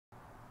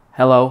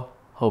Hello,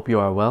 hope you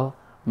are well.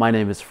 My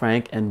name is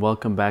Frank and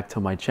welcome back to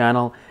my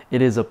channel. It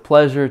is a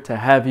pleasure to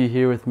have you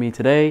here with me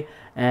today,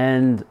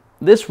 and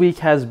this week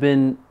has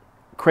been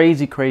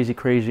crazy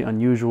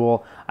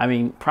unusual. I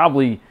mean,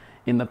 probably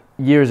in the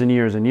years and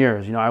years and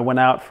years. You know, I went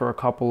out for a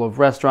couple of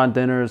restaurant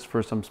dinners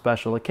for some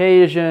special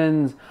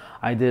occasions.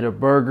 I did a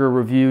burger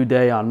review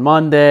day on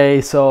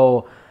Monday,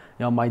 so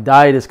my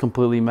diet is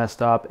completely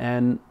messed up,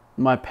 and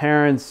my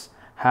parents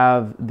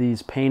have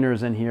these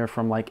painters in here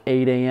from like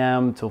 8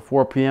 a.m. till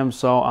 4 p.m.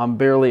 so I'm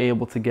barely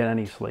able to get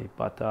any sleep.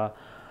 But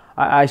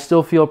I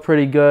still feel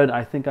pretty good.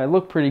 I think I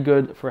look pretty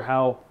good for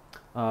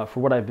for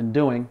what I've been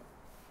doing.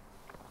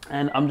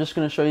 And I'm just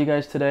going to show you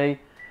guys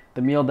today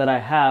the meal that I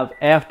have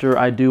after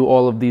I do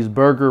all of these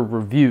burger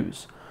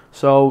reviews.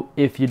 So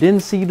if you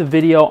didn't see the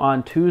video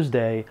on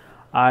Tuesday,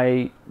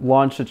 I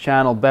launched a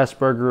channel, Best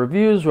Burger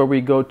Reviews, where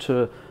we go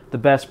to the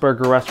best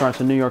burger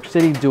restaurants in New York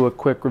City, do a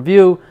quick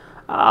review.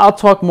 I'll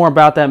talk more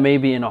about that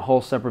maybe in a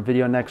whole separate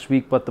video next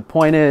week, but the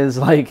point is,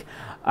 like,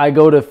 I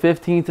go to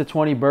 15 to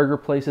 20 burger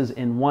places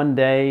in one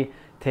day,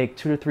 take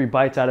 2 to 3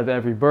 bites out of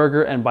every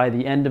burger, and by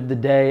the end of the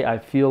day, I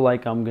feel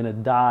like I'm gonna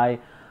die.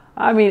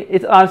 I mean,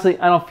 it's honestly,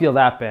 I don't feel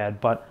that bad,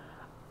 but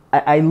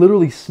I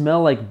literally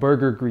smell like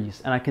burger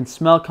grease, and I can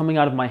smell coming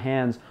out of my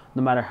hands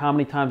no matter how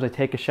many times I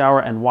take a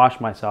shower and wash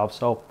myself.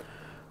 So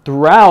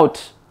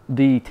throughout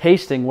the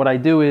tasting, what I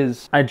do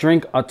is I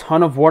drink a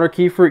ton of water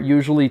kefir,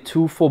 usually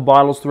 2 full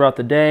bottles throughout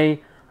the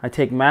day. I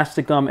take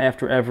mastic gum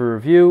after every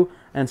review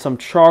and some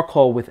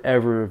charcoal with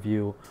every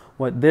review.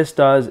 What this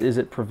does is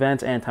it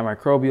prevents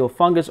antimicrobial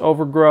fungus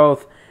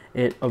overgrowth.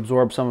 It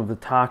absorbs some of the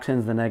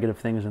toxins, the negative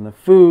things in the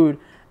food,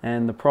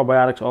 and the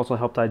probiotics also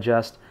help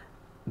digest,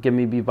 give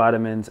me B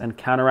vitamins, and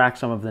counteract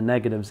some of the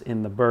negatives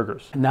in the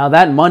burgers. Now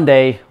that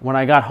Monday, when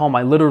I got home,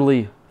 I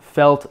literally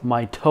felt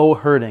my toe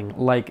hurting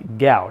like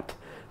gout.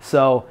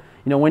 So,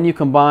 when you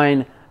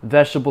combine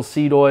vegetable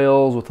seed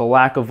oils with a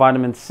lack of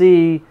vitamin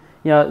C,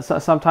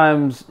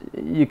 sometimes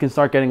you can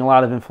start getting a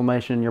lot of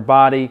inflammation in your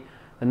body.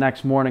 The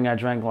next morning I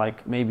drank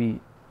like maybe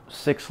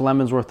 6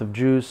 lemons worth of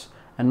juice,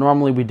 and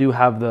normally we do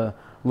have the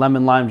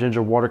lemon, lime,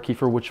 ginger, water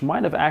kefir, which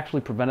might have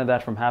actually prevented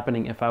that from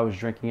happening if I was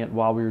drinking it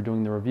while we were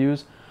doing the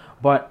reviews.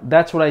 But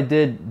that's what I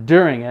did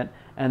during it,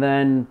 and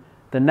then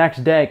the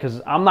next day,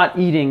 because I'm not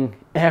eating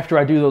after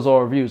I do those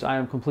all reviews, I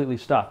am completely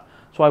stuffed.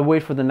 So I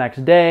wait for the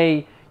next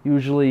day,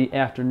 usually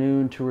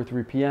afternoon, 2 or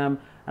 3 p.m.,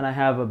 and I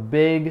have a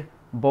big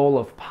bowl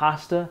of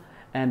pasta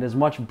and as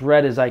much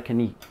bread as I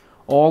can eat.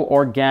 All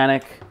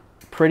organic,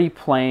 pretty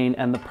plain,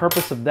 and the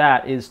purpose of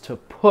that is to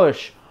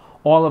push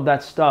all of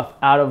that stuff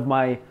out of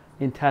my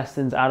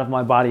intestines, out of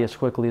my body as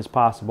quickly as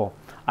possible.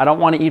 I don't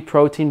want to eat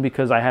protein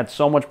because I had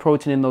so much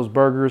protein in those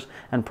burgers,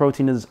 and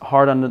protein is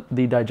hard on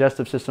the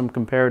digestive system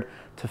compared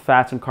to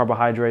fats and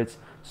carbohydrates.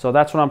 So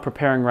that's what I'm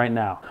preparing right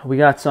now. We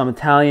got some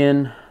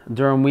Italian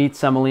durum wheat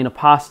semolina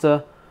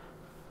pasta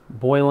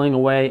boiling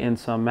away in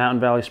some Mountain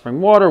Valley spring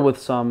water with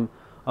some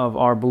of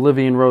our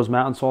Bolivian rose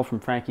mountain salt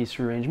from Frankie's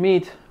Free Range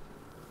Meat.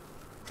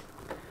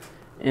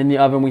 In the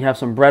oven we have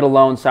some bread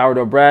alone,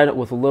 sourdough bread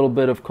with a little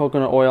bit of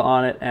coconut oil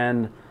on it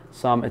and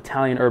some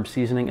Italian herb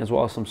seasoning as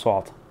well as some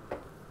salt.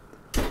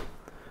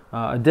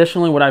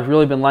 Additionally, what I've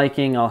really been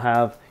liking, I'll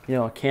have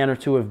a can or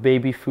 2 of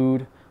baby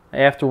food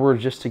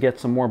afterwards just to get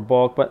some more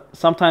bulk, but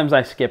sometimes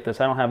I skip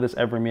this. I don't have this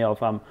every meal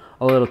if I'm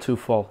a little too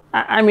full.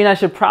 I mean, I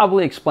should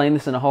probably explain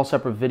this in a whole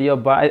separate video,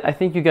 but I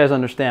think you guys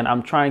understand.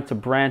 I'm trying to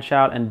branch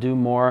out and do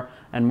more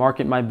and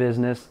market my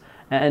business,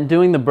 and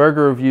doing the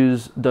burger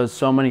reviews does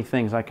so many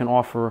things. I can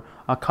offer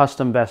a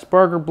custom best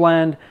burger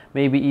blend,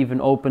 maybe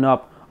even open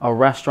up a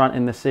restaurant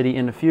in the city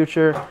in the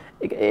future.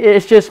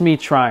 It's just me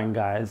trying,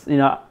 guys.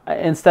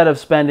 Instead of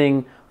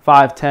spending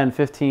 5, 10,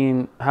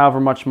 15, however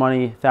much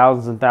money,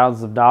 thousands and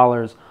thousands of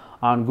dollars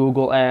on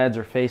Google ads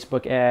or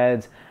Facebook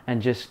ads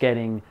and just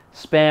getting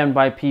spammed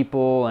by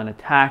people and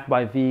attacked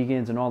by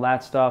vegans and all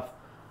that stuff,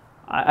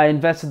 I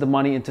invested the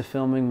money into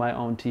filming my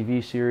own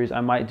TV series. I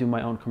might do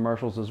my own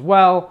commercials as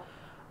well.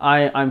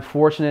 I'm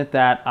fortunate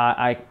that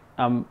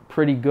I'm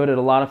pretty good at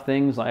a lot of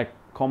things. I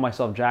call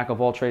myself jack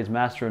of all trades,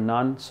 master of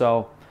none.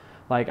 So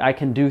I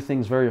can do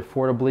things very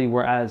affordably,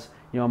 whereas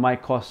it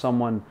might cost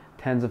someone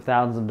tens of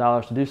thousands of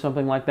dollars to do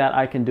something like that.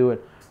 I can do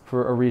it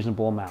for a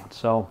reasonable amount.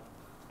 So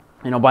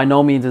by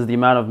no means is the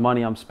amount of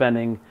money I'm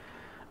spending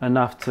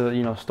enough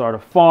to start a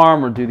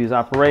farm or do these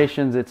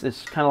operations.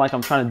 It's kind of like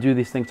I'm trying to do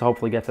these things to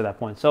hopefully get to that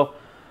point. So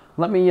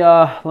let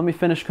me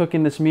finish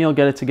cooking this meal,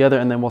 get it together,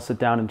 and then we'll sit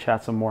down and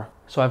chat some more.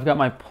 So I've got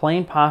my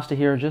plain pasta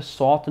here, just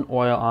salt and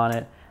oil on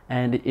it.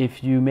 And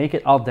if you make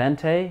it al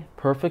dente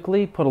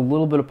perfectly, put a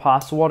little bit of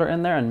pasta water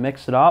in there and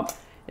mix it up,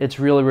 it's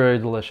really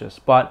delicious.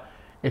 But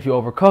if you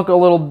overcook a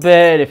little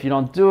bit, if you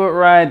don't do it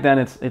right, then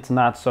it's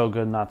not so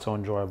good, not so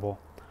enjoyable.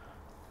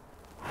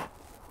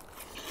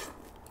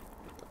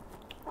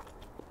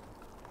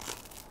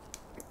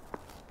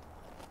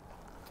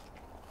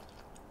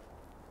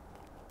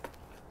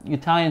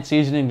 Italian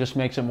seasoning just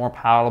makes it more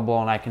palatable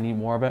and I can eat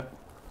more of it.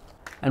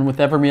 And with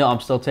every meal, I'm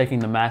still taking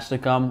the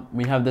Mastic gum.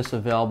 We have this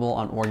available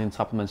on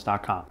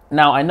organsupplements.com.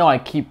 Now, I know I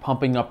keep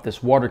pumping up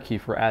this water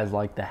kefir as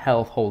like the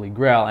health holy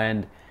grail,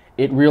 and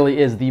it really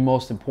is the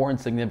most important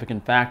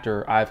significant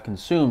factor I've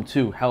consumed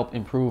to help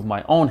improve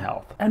my own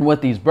health. And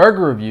with these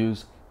burger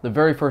reviews, the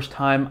very first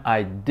time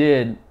I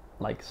did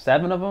like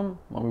 7 of them,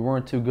 when we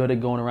weren't too good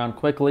at going around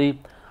quickly,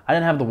 I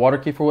didn't have the water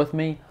kefir with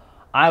me.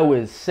 I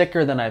was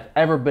sicker than I've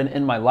ever been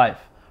in my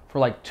life for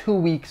like 2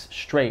 weeks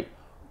straight,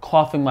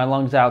 coughing my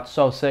lungs out,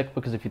 so sick,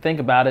 because if you think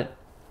about it,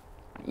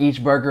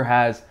 each burger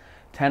has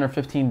 10 or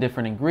 15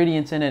 different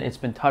ingredients in it. It's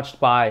been touched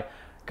by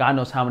God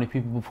knows how many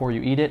people before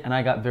you eat it, and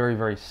I got very,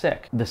 very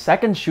sick. The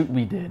second shoot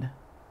we did,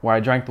 where I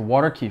drank the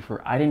water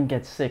kefir, I didn't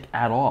get sick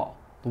at all.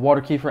 The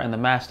water kefir and the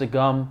Mastic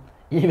gum,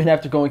 even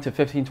after going to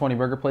 15, 20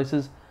 burger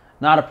places,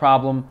 not a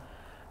problem.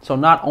 So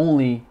not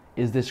only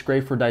is this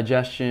great for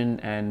digestion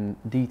and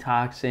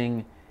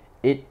detoxing,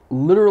 it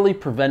literally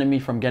prevented me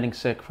from getting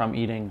sick from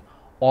eating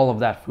all of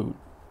that food.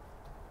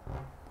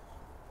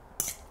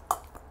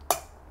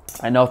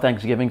 I know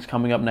Thanksgiving's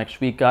coming up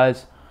next week,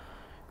 guys.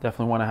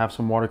 Definitely want to have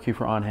some water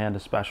kefir on hand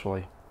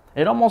especially.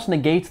 It almost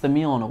negates the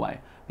meal in a way,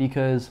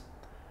 because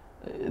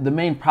the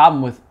main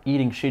problem with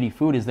eating shitty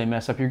food is they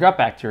mess up your gut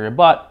bacteria.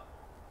 But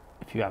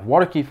if you have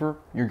water kefir,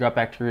 your gut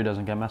bacteria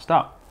doesn't get messed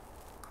up.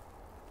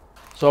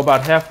 So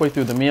about halfway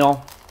through the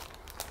meal,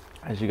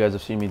 as you guys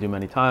have seen me do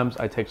many times,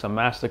 I take some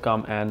Mastic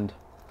gum, and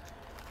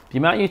the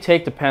amount you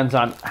take depends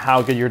on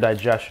how good your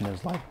digestion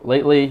is. Like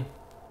lately,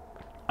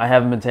 I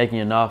haven't been taking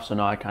enough, so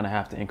now I kind of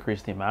have to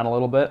increase the amount a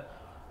little bit.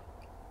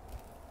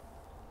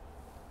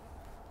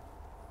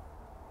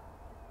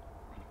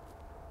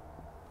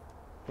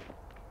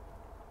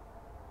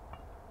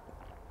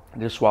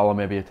 Just swallow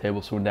maybe a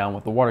tablespoon down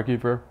with the water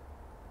kefir,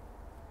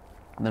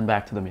 and then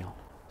back to the meal.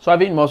 So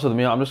I've eaten most of the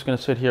meal. I'm just going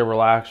to sit here,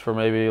 relax for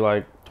maybe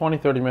like 20,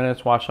 30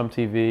 minutes, watch some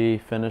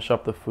TV, finish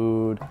up the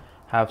food,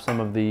 have some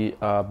of the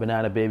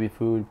banana baby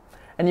food.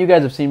 And you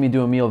guys have seen me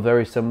do a meal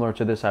very similar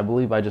to this. I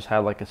believe I just had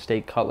like a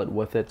steak cutlet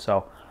with it,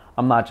 so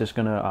I'm not just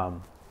going to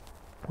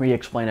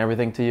re-explain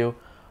everything to you.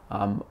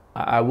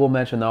 I will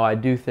mention though, I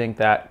do think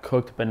that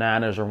cooked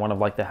bananas are one of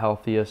like the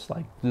healthiest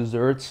like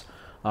desserts.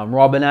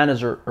 Raw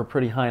bananas are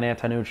pretty high in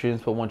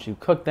anti-nutrients, but once you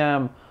cook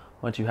them,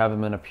 once you have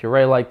them in a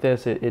puree like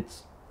this,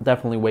 it's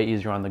definitely way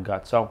easier on the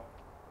gut. So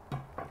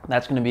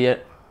that's going to be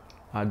it.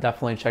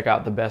 Definitely check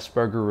out the Best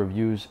Burger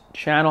Reviews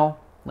channel.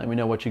 Let me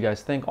know what you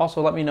guys think.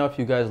 Also, let me know if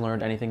you guys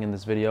learned anything in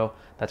this video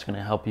that's going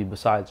to help you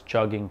besides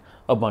chugging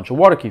a bunch of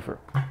water kefir.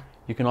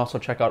 You can also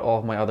check out all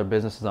of my other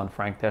businesses on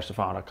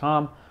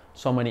frank-stefano.com.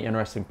 So many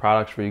interesting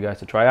products for you guys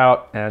to try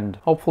out, and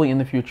hopefully in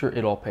the future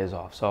it all pays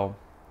off. So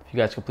if you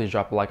guys could please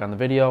drop a like on the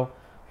video,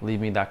 leave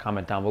me that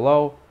comment down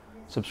below,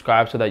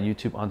 subscribe so that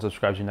YouTube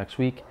unsubscribes you next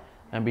week,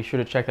 and be sure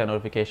to check that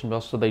notification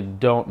bell so they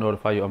don't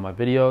notify you of my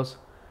videos.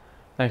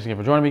 Thanks again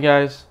for joining me,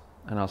 guys,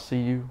 and I'll see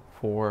you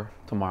for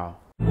tomorrow.